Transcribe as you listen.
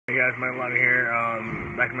guys, Mike Vlogger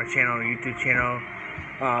here. Back to my channel, YouTube channel.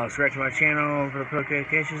 Subscribe to my channel, put the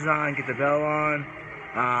notifications on, get the bell on.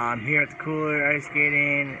 I'm here at the cooler ice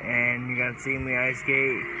skating, and you got to see me ice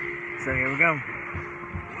skate. So here we go.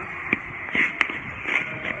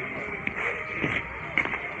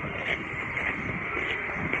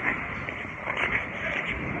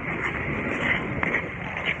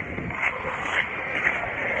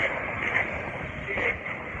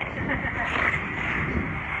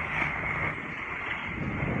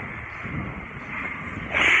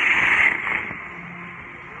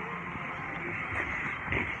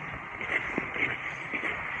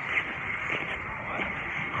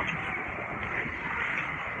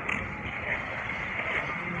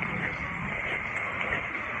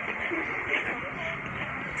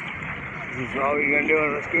 This is all you're gonna do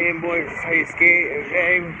on the skating board. This is how you skate every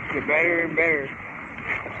day. Get better and better.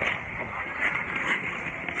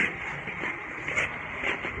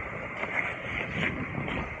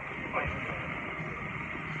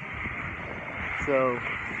 So,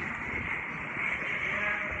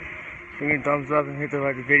 give me a thumbs up and hit the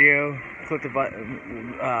like the video. Click the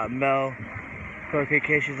button, bell, put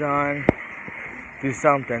notifications on. Do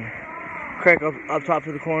something. Click up top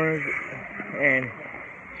to the corners and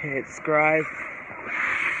hit subscribe,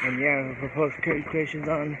 and yeah, put notifications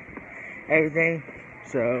on everything.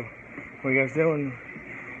 So, what you guys doing?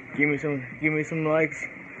 Give me some likes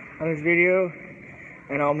on this video,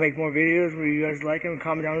 and I'll make more videos where you guys like them.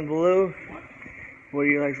 Comment down below what do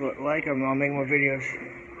you like, and I'll make more videos.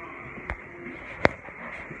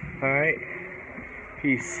 All right,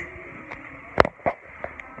 peace.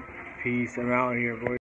 I'm out here, boys.